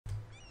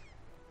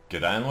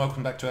G'day and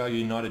welcome back to our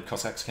United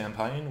Cossacks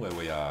campaign where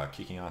we are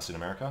kicking ass in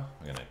America.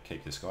 We're going to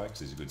keep this guy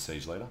because he's a good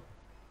siege leader.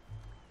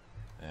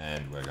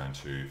 And we're going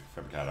to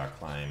fabricate our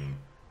claim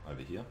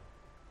over here.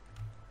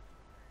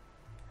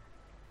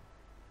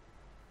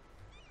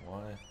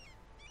 Why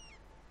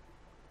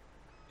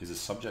is a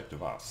subject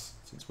of us?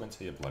 Since when's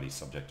he a bloody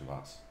subject of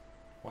us?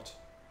 What?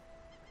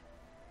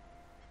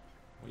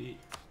 We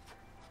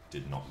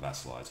did not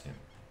vassalize him.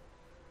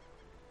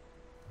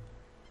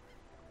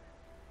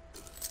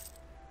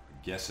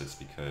 I guess it's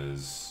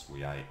because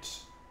we ate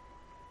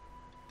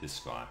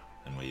this guy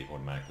and we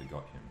automatically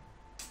got him.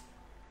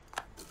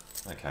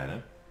 Okay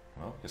then,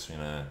 well, I guess we're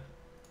going to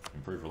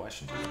improve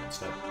relations with him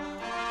instead.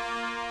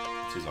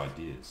 What's his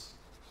ideas?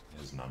 He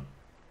has none.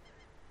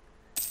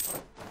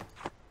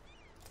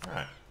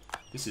 Alright,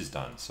 this is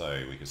done,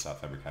 so we can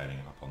start fabricating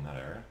up on that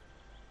area.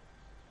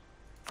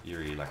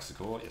 Idealistic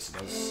Cossacks, yes it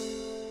does.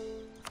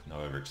 No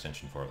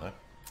overextension for it though.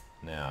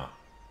 Now,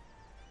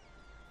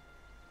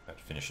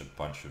 to finish a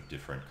bunch of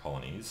different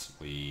colonies,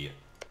 we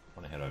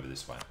want to head over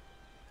this way.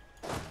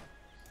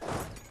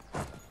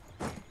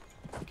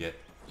 Get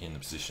in the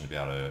position to be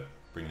able to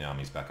bring the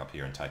armies back up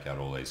here and take out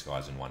all these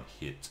guys in one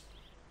hit.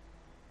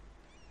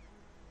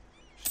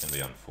 Which is going to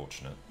be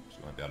unfortunate, because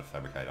we won't be able to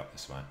fabricate up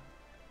this way.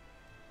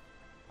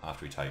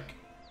 After we take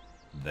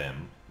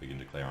them, we can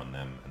declare on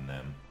them and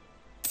them.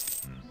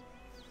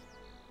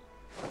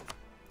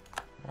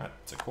 Alright,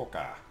 it's a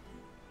corker.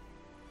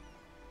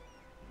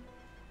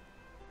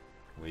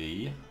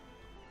 We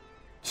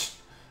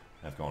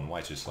have gone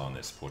way too slow on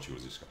this.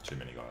 Portugal's just got too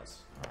many guys.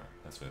 Alright,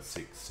 that's for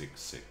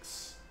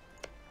 666.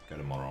 Go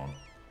to Moron.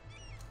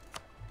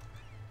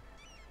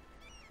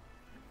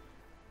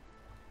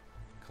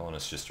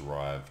 Colonists just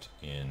arrived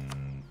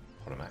in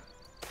Potomac.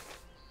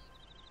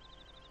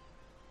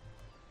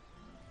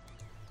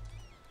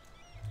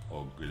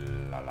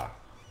 Oglala.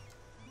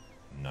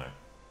 No.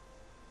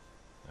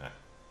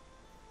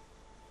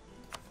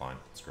 Fine,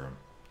 screw them.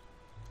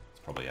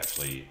 It's probably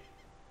actually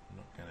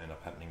not going to end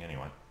up happening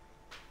anyway.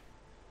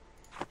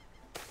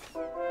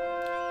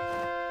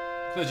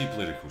 Clergy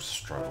political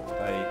struggle.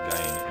 They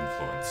gain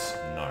influence.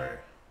 No.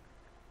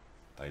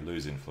 They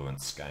lose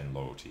influence, gain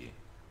loyalty.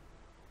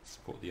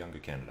 Support the younger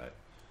candidate.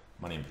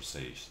 Money and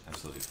prestige.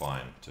 Absolutely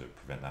fine to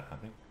prevent that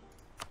happening.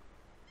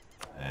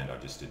 And I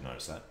just did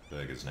notice that.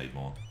 Burghers need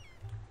more.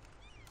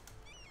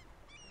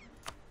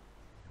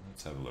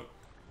 Let's have a look.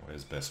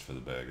 Where's best for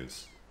the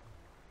burghers?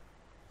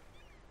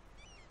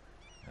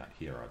 Out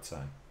here, I'd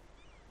say.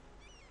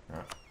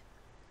 Alright.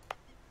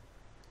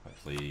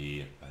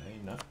 Hopefully,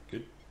 no,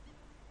 good.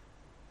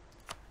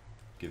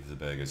 Give the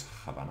burghers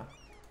Havana.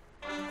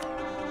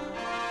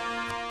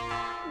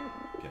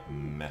 Get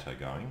meta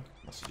going.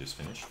 Must have just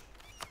finished.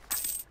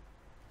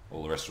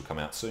 All the rest will come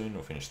out soon.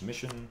 We'll finish the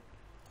mission.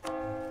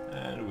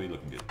 And we'll be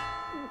looking good.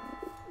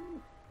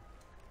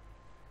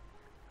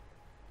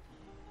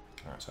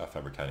 Alright, so our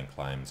fabricating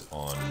claims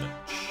on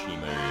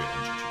Chimu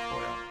and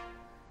Chichipoya.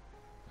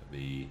 That'd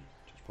be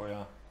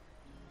Chichipoya.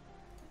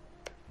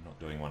 Not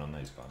doing one on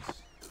these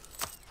guys.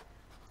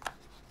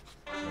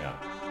 Yeah.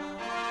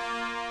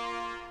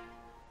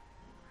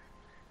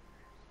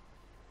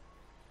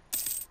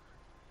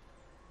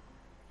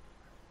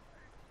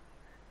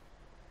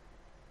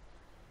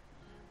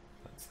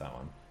 That's that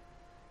one.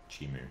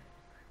 Chimu.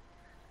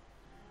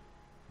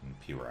 And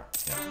Pura.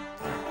 Yeah.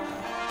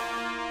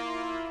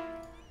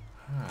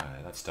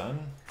 Alright, that's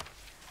done.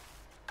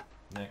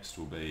 Next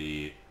will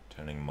be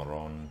turning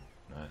Moron.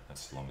 No,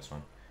 that's the longest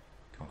one.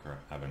 Conquer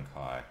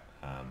Abankai.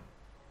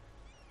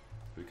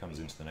 Who comes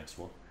into the next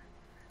war?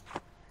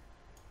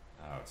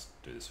 Let's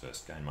do this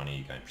first. Gain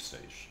money, gain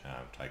prestige.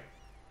 Take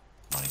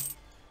money.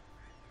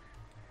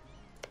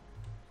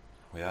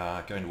 We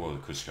are going to war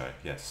with Cusco.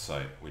 Yes,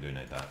 so we do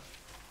need that.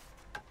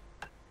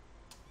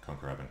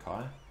 Conquer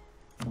Abankai.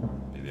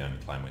 Be the only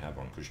claim we have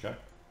on Cusco.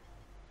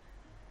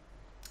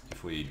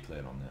 If we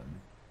declared on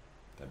them,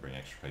 they bring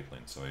extra people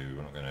in, so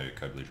we're not going to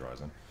co-belligerize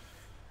them.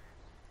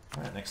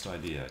 Alright, next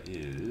idea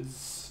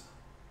is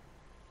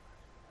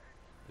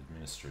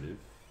administrative.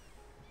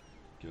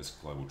 Give us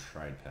global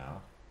trade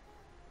power.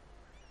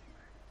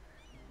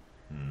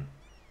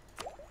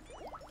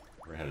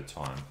 We're ahead of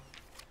time.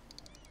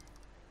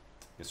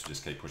 Guess we'll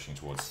just keep pushing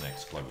towards the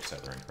next global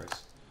settler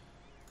increase.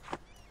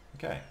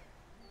 Okay.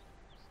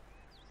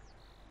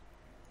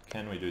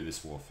 Can we do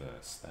this war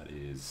first? That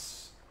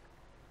is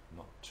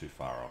not too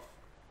far off.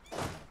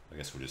 I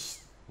guess we'll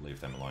just leave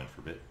them alone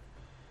for a bit.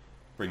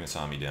 Bring this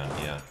army down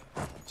here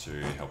to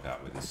help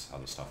out with this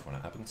other stuff when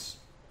it happens.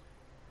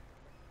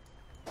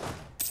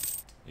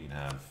 You can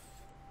have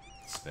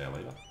spare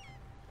leader.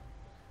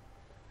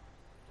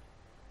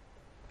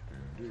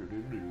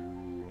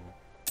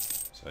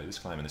 So this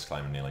claim and this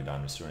claim are nearly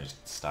done. We're still going to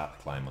start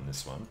the claim on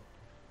this one.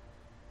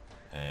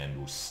 And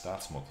we'll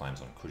start some more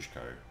claims on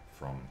Cusco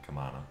from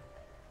Kamana.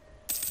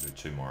 Do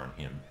 2 more on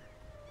him.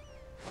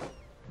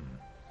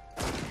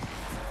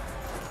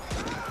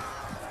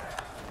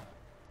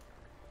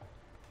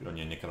 Good on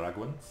you,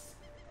 Nicaraguans.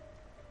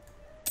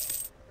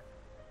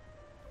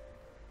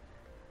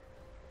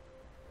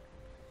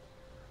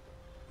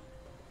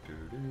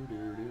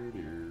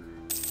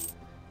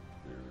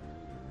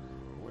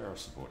 Where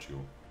else is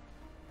Portugal?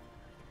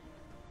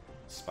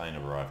 Spain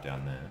have arrived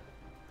down there.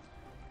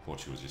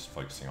 Portugal's just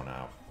focusing on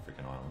our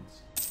freaking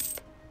islands.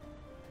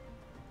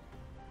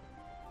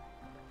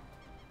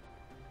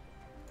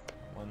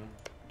 One,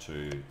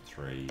 two,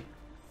 three,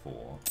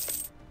 four.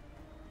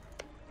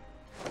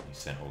 He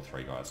sent all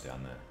three guys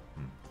down there.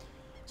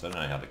 So I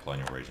don't know how the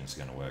colonial regions are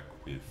going to work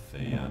with the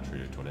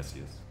Treaty of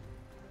Tordesillas.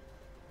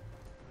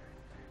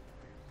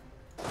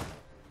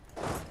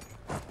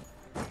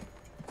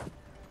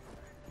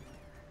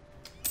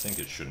 I think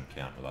it shouldn't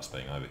count with us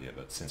being over here,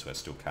 but since we're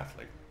still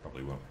Catholic,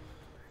 probably will.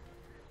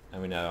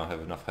 And we now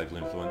have enough papal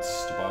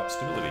influence to buy up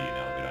stability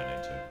now that we don't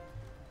need to.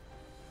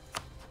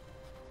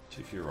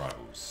 Too few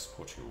rivals.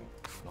 Portugal.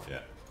 Not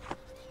yet.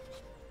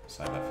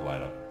 Save that for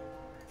later.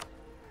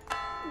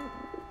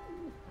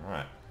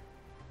 Alright.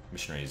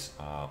 Missionaries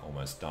are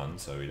almost done,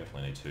 so we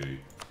definitely need to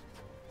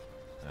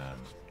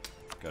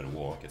go to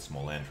war, get some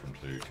more land for them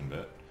to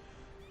convert.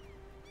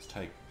 Let's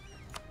take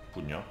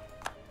Punya.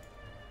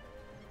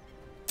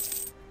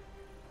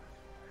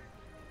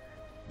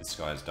 This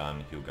guy's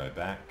done, he'll go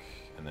back,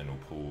 and then we'll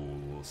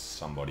pull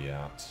somebody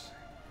out.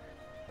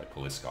 They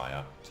pull this guy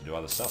out to do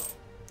other stuff.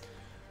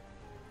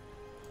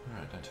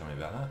 Alright, don't tell me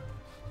about that.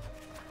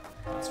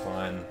 That's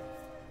fine.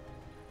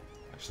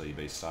 Actually, you'll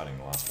be starting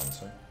the last one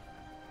soon.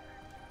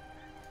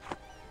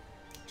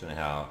 Don't know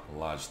how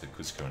large the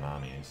Cuscan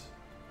army is.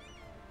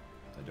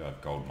 They do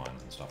have gold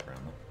mines and stuff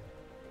around them.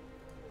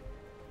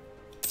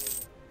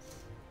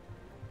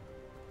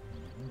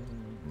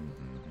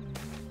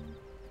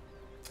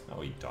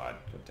 Oh, he died.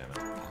 God damn it.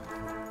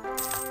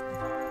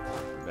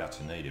 We're about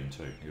to need him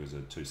too. He was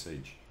a 2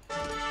 siege.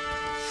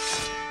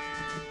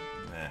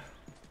 Nah.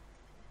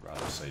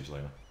 Rather siege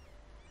leader.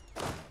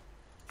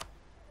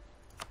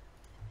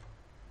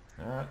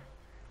 Alright.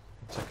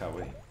 What tech are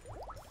we?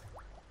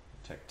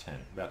 Tech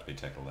 10. About to be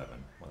Tech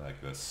 11. Well, that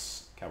give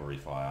us cavalry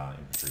fire,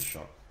 infantry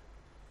shot.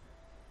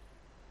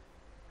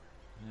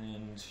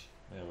 And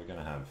yeah, we're going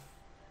to have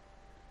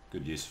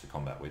good use for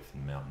combat with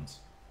in the mountains.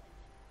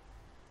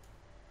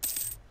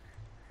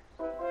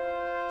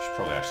 Should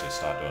probably actually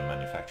start doing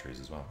manufactories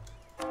as well.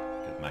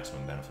 Get the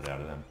maximum benefit out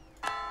of them.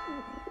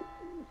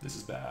 This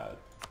is bad.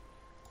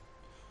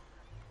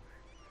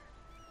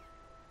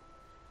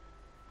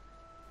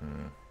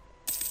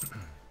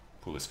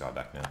 Pull this guy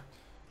back now.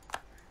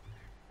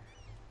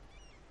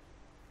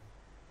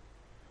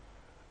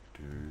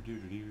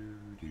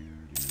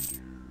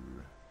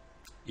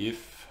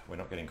 If we're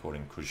not getting caught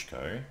in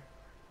Cuzco,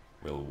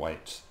 we'll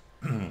wait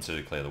to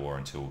declare the war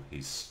until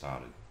he's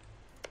started.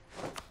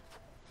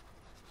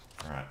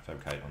 Alright,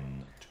 fabricate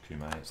on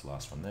Tucume, it's the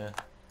last one there.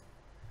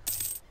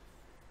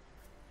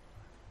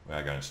 We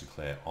are going to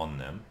declare on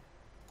them.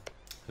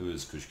 Who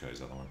is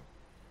Cuzco's other one?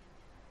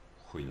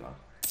 Huila.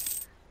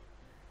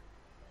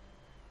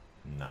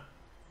 No.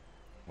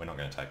 We're not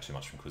going to take too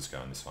much from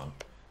Cuzco in this one.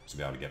 To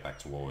be able to get back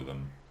to war with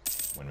them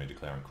when we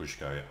declare on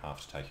Cuzco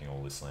after taking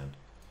all this land.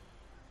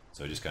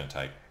 So we're just going to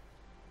take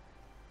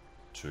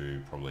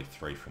 2, probably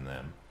 3 from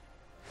them.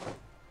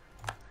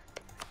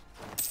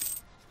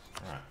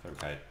 Alright,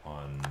 fabricate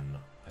on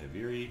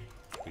Ayaviri.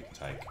 We can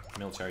take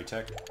military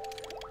tech.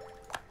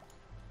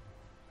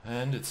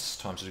 And it's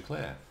time to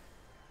declare.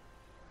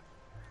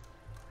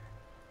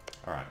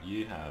 Alright,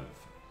 you have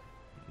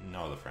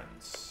no other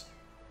friends.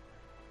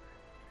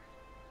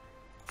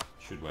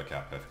 Should work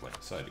out perfectly.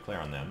 So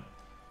declare on them.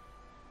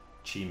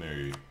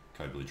 Chimu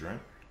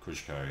co-belligerent,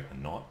 Cuzco are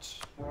not.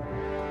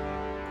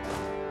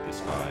 This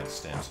guy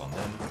stamps on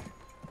them.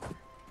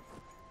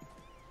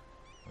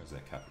 Where's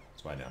their capital?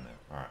 It's way down there.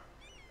 Alright.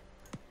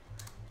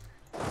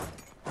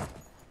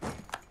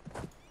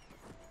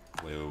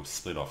 We'll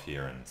split off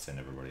here and send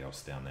everybody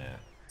else down there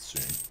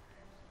soon.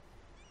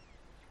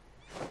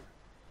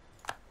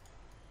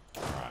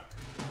 Alright.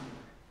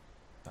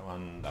 That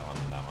one, that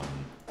one, that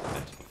one.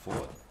 Head to the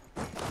fort.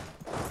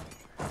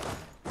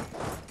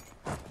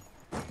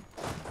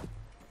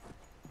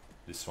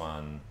 This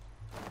one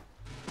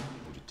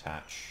will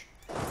detach.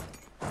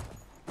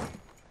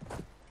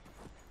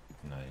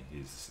 No,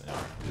 he's... No,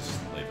 just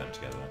leave them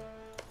together.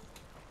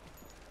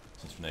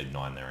 Since we need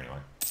 9 there anyway.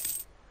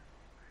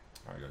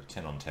 Alright, we've got a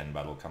 10 on 10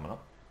 battle coming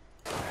up.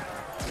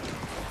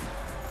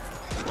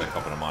 We're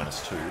copping a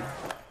 -2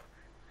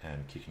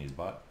 and kicking his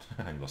butt.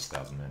 He lost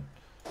 1,000 men.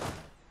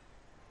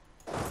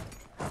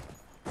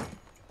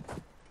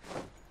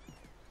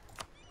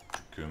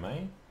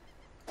 Tucume.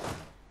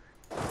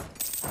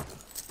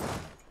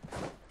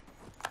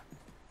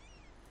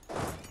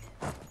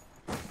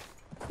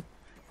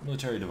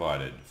 Military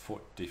divided.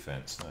 Fort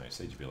defense. No,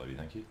 siege ability,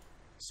 thank you.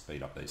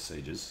 Speed up these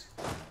sieges.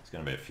 There's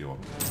going to be a few of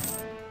them.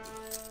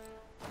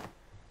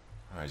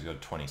 Alright, he's got a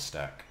 20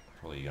 stack.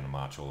 Probably going to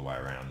march all the way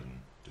around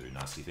and do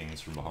nasty things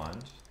from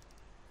behind.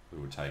 We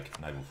would take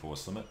naval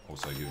force limit.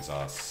 Also gives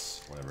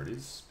us whatever it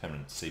is.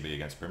 Permanent CB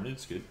against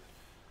primitives. Good.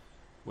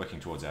 Working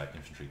towards our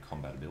infantry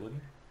combat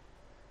ability.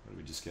 What did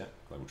we just get?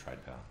 Global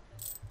trade power.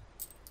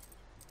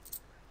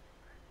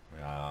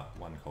 We are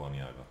 1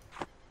 colony over.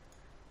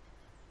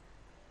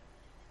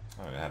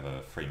 Oh, we have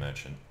a free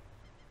merchant.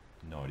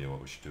 No idea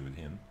what we should do with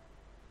him.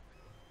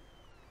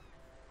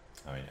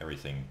 I mean,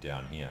 everything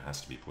down here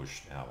has to be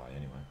pushed our way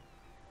anyway.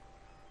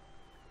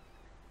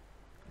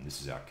 And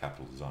this is our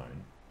capital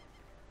zone.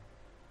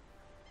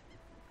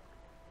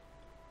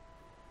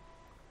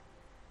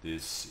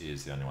 This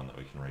is the only one that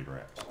we can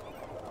redirect.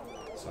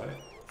 So,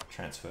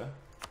 transfer.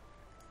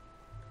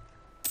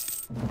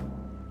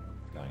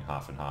 Going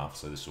half and half,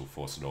 so this will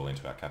force it all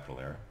into our capital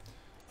area.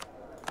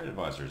 Great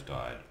advisor has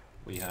died.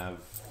 We have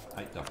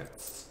 8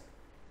 ducats.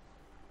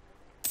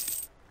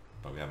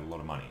 But we have a lot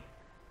of money.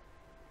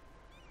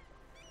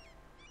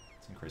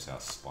 Let's increase our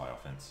spy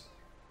offense.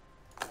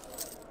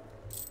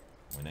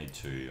 We need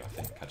to, I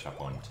think, catch up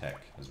on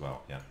tech as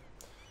well. Yeah.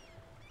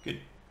 Good.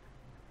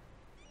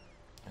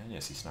 And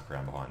yes, he snuck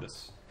around behind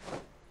us.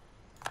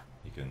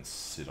 He can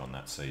sit on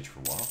that siege for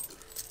a while.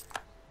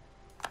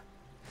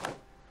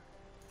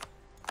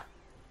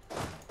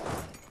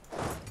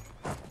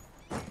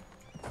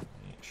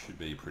 It should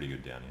be pretty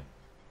good down here.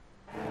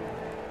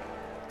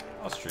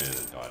 Austria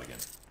died again.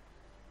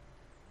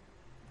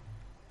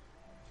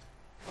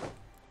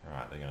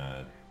 Alright, they're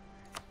gonna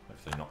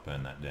hopefully not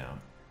burn that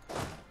down.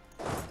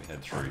 We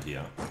head through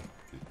here.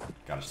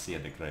 Garcia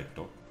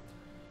Decreto.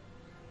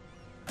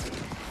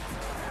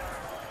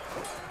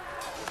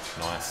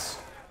 Nice.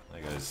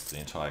 There goes the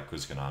entire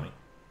Kuzcan army.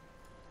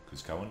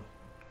 Kuzcoan?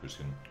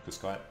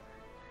 Kuzkite?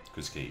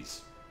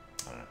 Kuzkis.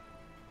 I don't know.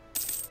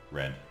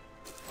 Red.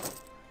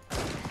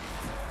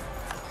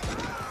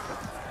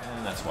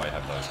 And that's why you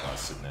have those guys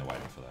sitting there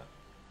waiting for that.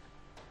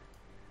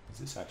 Is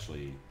this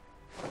actually...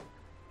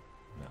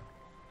 No.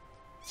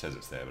 It says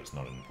it's there, but it's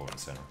not an important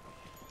center.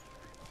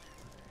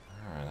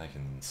 Alright, they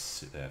can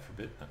sit there for a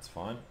bit, that's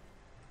fine.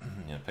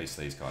 Yeah, piece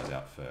these guys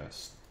out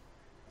first.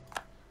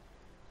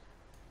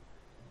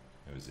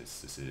 Who is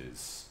this? This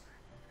is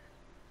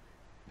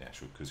the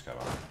actual Cuzco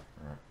army.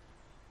 Alright.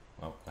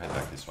 Well, we'll head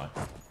back this way.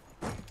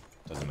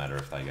 Doesn't matter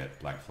if they get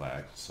black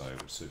flag, so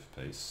we'll sue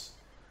for peace.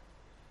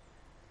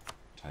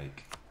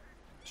 Take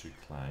 2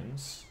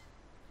 claims.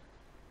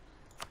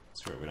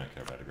 Screw it, we don't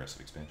care about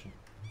aggressive expansion.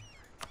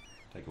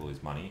 Take all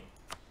his money.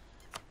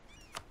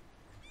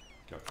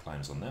 Got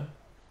claims on them.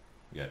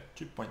 We get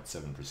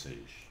 2.7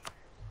 prestige.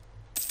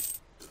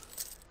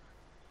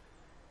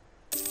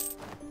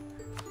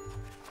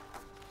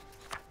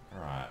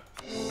 Alright.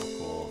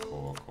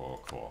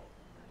 Core.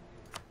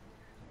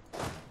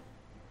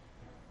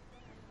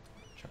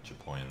 Structure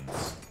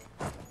points.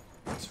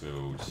 So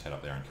we'll just head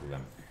up there and kill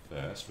them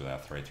first with our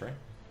 3-3.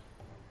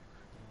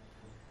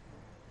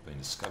 Been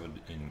discovered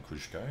in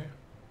Kuzco.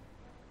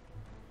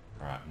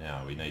 Alright,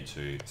 now we need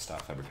to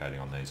start fabricating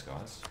on these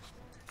guys.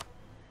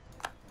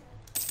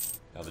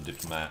 The other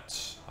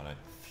diplomat, I don't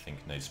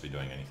think needs to be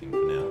doing anything for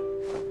now.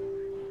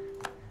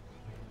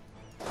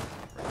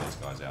 Bring these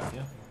guys out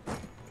here.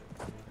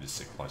 We just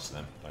sit close to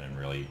them. Don't even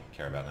really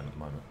care about them at the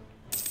moment.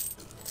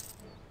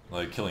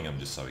 Although killing them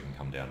just so we can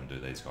come down and do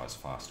these guys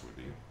faster would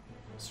be good.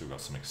 Still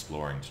got some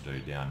exploring to do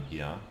down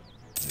here,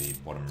 in the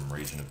bottom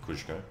region of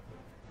Kuzco.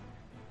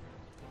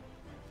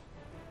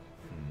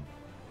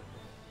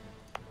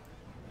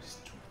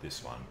 Just took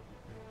this one.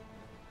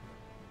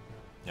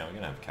 Yeah, we're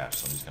going to have cash,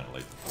 so I'm just going to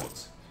leave the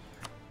forts.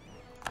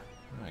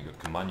 Alright, got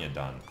Kamanya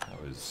done.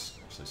 That was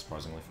actually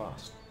surprisingly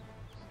fast.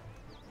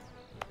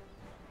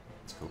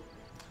 That's cool.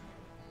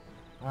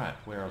 Alright,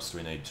 where else do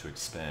we need to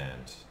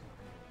expand?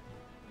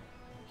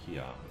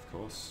 Here, of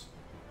course.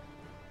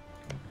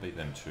 Can beat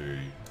them to...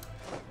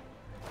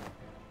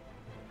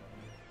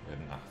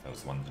 that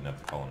was the one that didn't have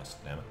the colonists,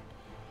 damn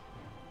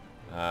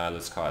it.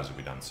 This Kai's will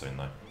be done soon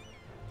though.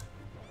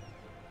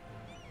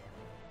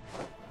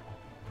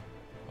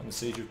 On the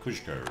siege of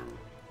Kuzco.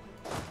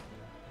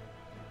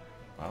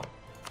 Well,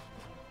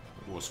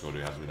 what war score do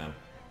we have with them?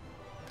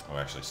 Oh,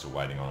 we're actually still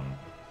waiting on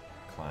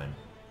claim.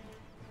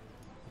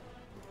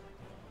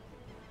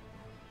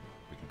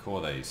 We can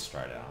core these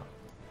straight out.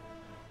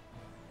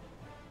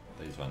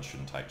 These ones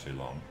shouldn't take too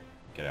long.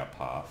 Get our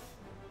path.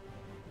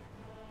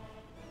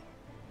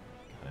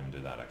 Can't even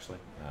do that actually.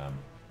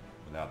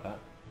 Without that.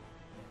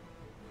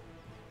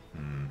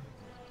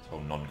 This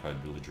whole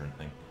non-code belligerent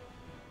thing.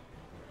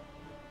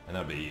 And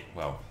that'll be,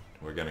 well,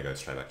 we're going to go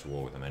straight back to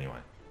war with them anyway.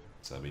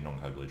 So it'll be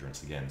non-code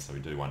belligerence again, so we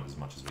do want as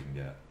much as we can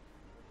get.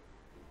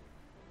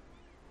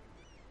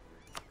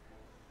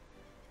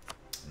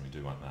 And we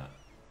do want that.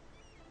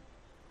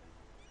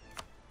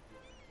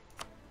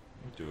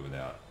 We'll do it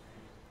without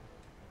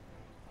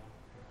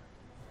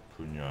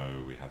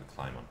Puño, we have a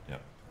claim on,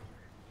 yep.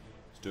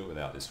 Let's do it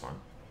without this one.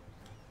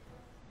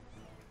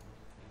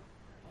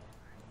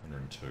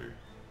 102.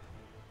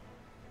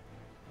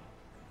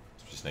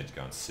 So we just need to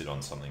go and sit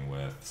on something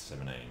worth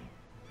 17.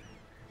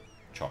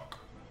 Chock.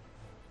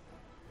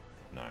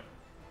 No.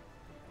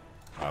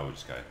 I will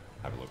just go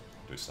have a look,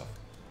 do stuff.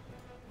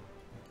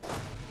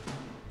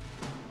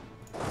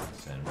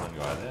 Send one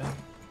guy there,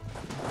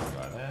 one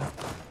guy there,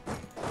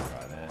 one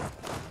guy there.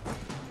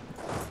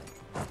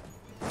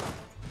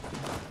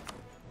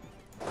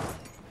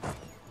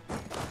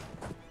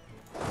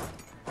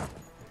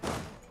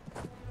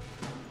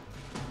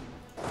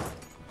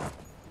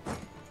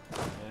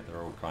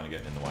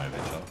 getting in the way of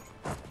each other.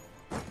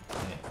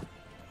 Yeah.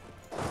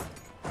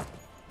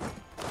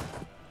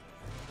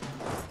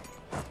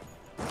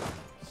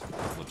 So a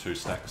couple of 2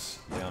 stacks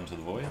down to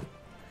the void.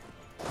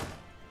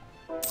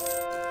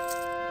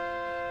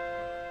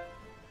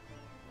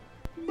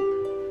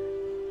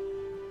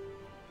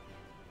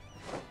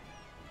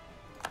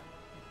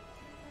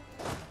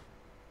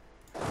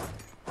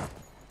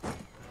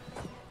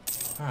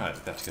 Alright,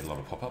 about to get a lot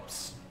of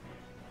pop-ups.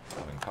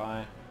 Having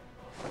Kai.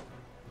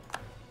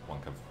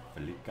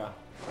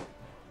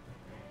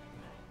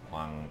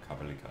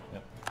 Wankavalika.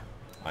 Yep.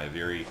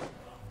 Iviri.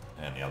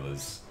 And the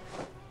others.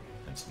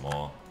 And some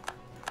more.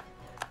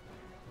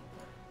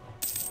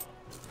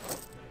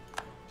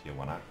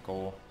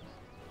 Tiawanako.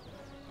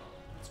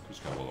 Let's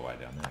just go all the way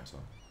down there as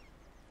well.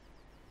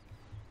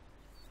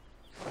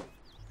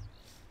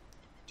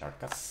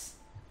 Charkas.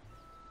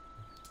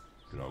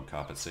 Good old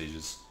carpet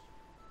seizures.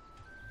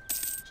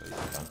 So you're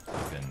done.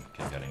 You can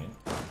keep heading in.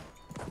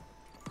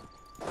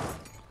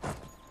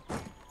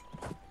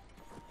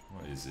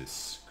 What is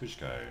this?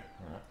 Kuzco. Alright,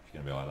 if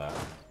you're gonna be like that.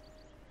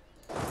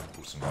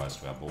 Pull some guys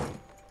to our border.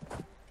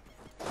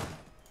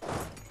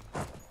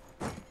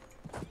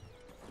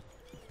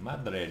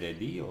 Madre de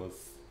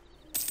Dios.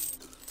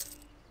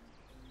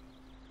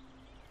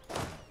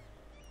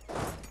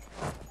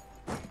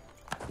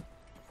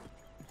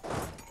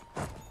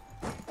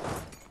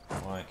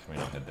 Why can we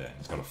not head there?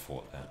 He's got a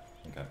fort there.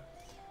 Okay.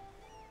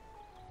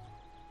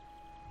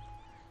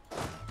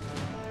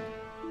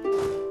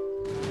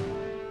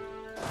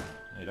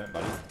 No, you don't,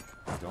 buddy.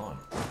 You're gone.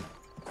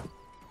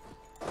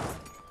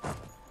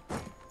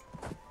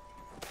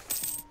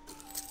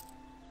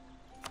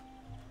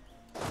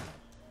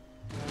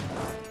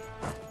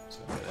 So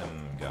get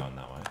them going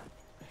that way.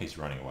 He's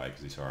running away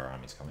because he saw our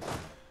armies coming.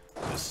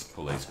 Just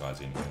pull these guys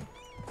in here.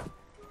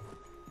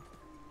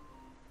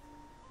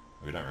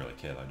 We don't really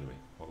care though, do we?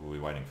 What were we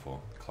waiting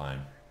for? Claim.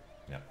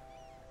 Yep.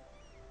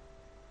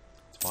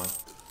 It's fine.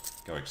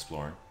 Go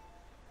exploring.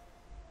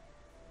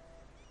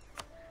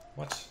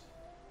 What?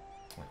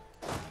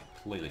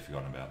 Completely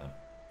forgotten about them.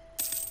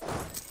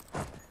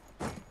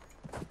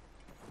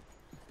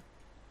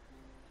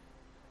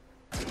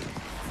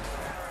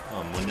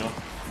 Oh, Muño.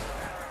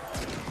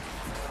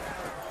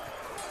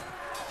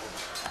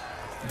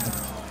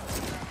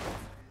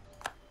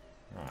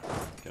 Right,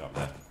 get up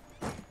there.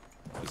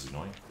 That was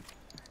annoying.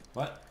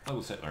 What?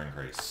 Level settler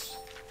increase.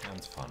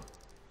 Sounds fun.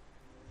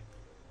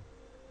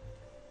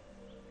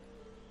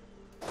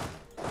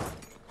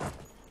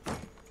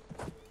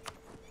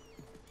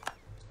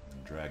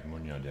 Drag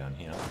Muño down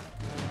here.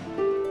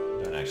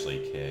 Don't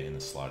actually care in the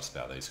slightest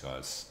about these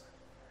guys.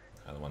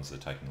 They're the ones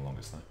that are taking the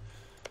longest though.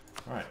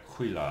 Alright,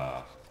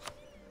 Huila.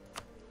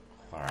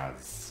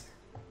 Juarez.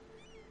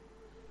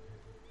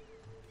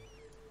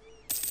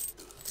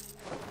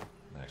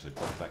 They actually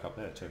popped back up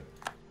there too.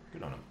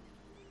 Good on them.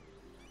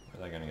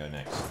 Where are they going to go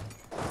next?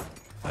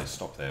 If they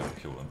stop there, we'll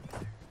kill them.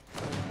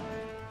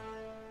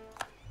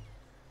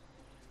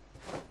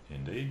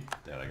 Indeed.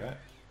 There they go.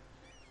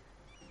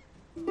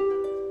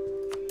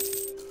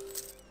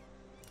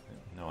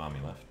 No army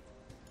left.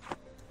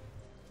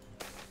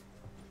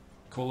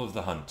 Call of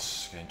the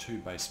Hunt. Gain 2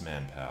 base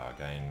manpower.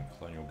 Gain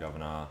colonial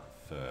governor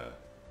for...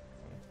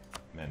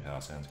 Manpower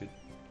sounds good.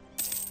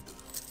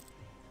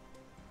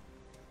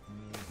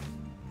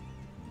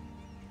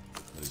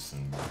 Lose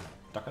some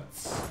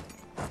ducats.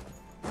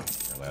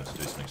 You're allowed to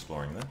do some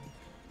exploring then.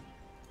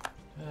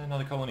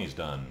 Another colony's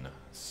done.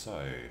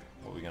 So,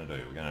 what are we going to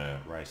do? We're going to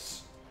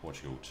race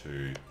Portugal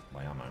to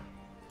Miami.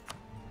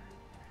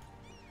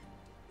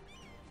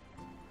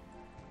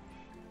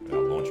 Our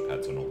launch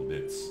pads on all the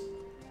bits.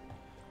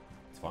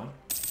 It's fine.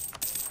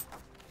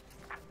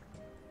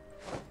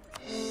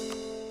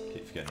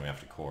 Keep forgetting we have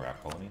to core our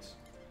colonies.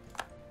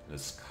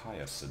 There's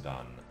Kaya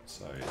Sedan.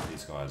 So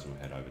these guys will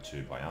head over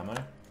to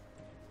Bayamo.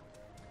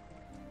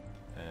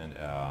 And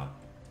our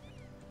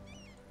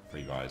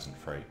free guys and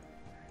free.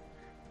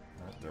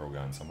 Right, they're all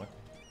going somewhere.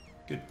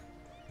 Good.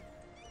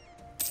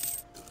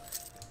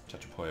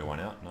 Chachapoya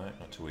one out. No,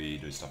 not till we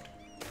do stuff to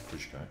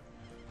Cusco.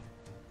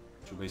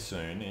 Which will be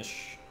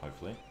soon-ish,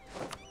 hopefully.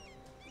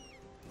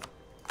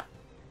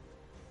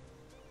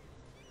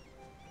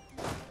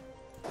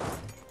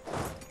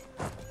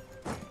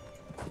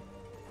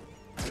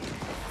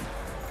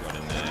 Got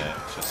in there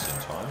just in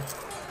time.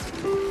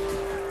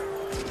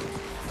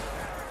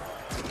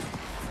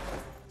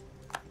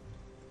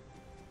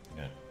 I'm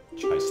going to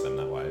chase them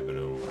that way, but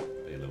it'll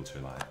be a little too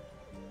late.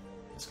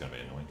 It's going to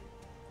be annoying.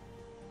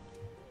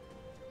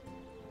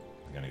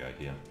 I'm going to go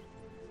here.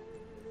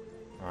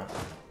 Alright,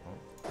 well,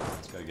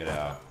 let's go get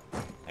our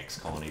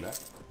ex-colony back.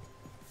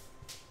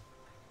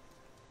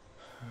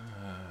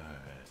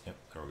 Yep,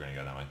 they're all going to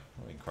go that way.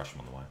 We can crush them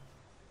on the way.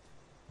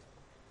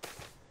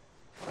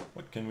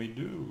 What can we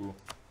do?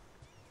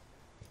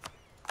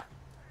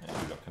 And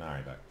we've got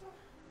Canary back.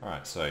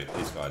 Alright, so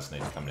these guys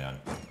need to come down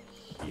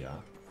here.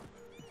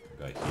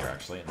 We'll go here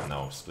actually, and then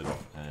they'll split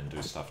off and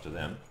do stuff to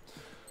them,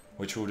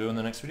 which we'll do in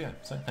the next video.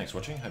 So thanks for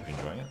watching, hope you're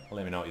enjoying it.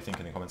 Let me know what you think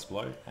in the comments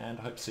below, and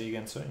I hope to see you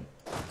again soon.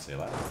 See you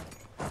later.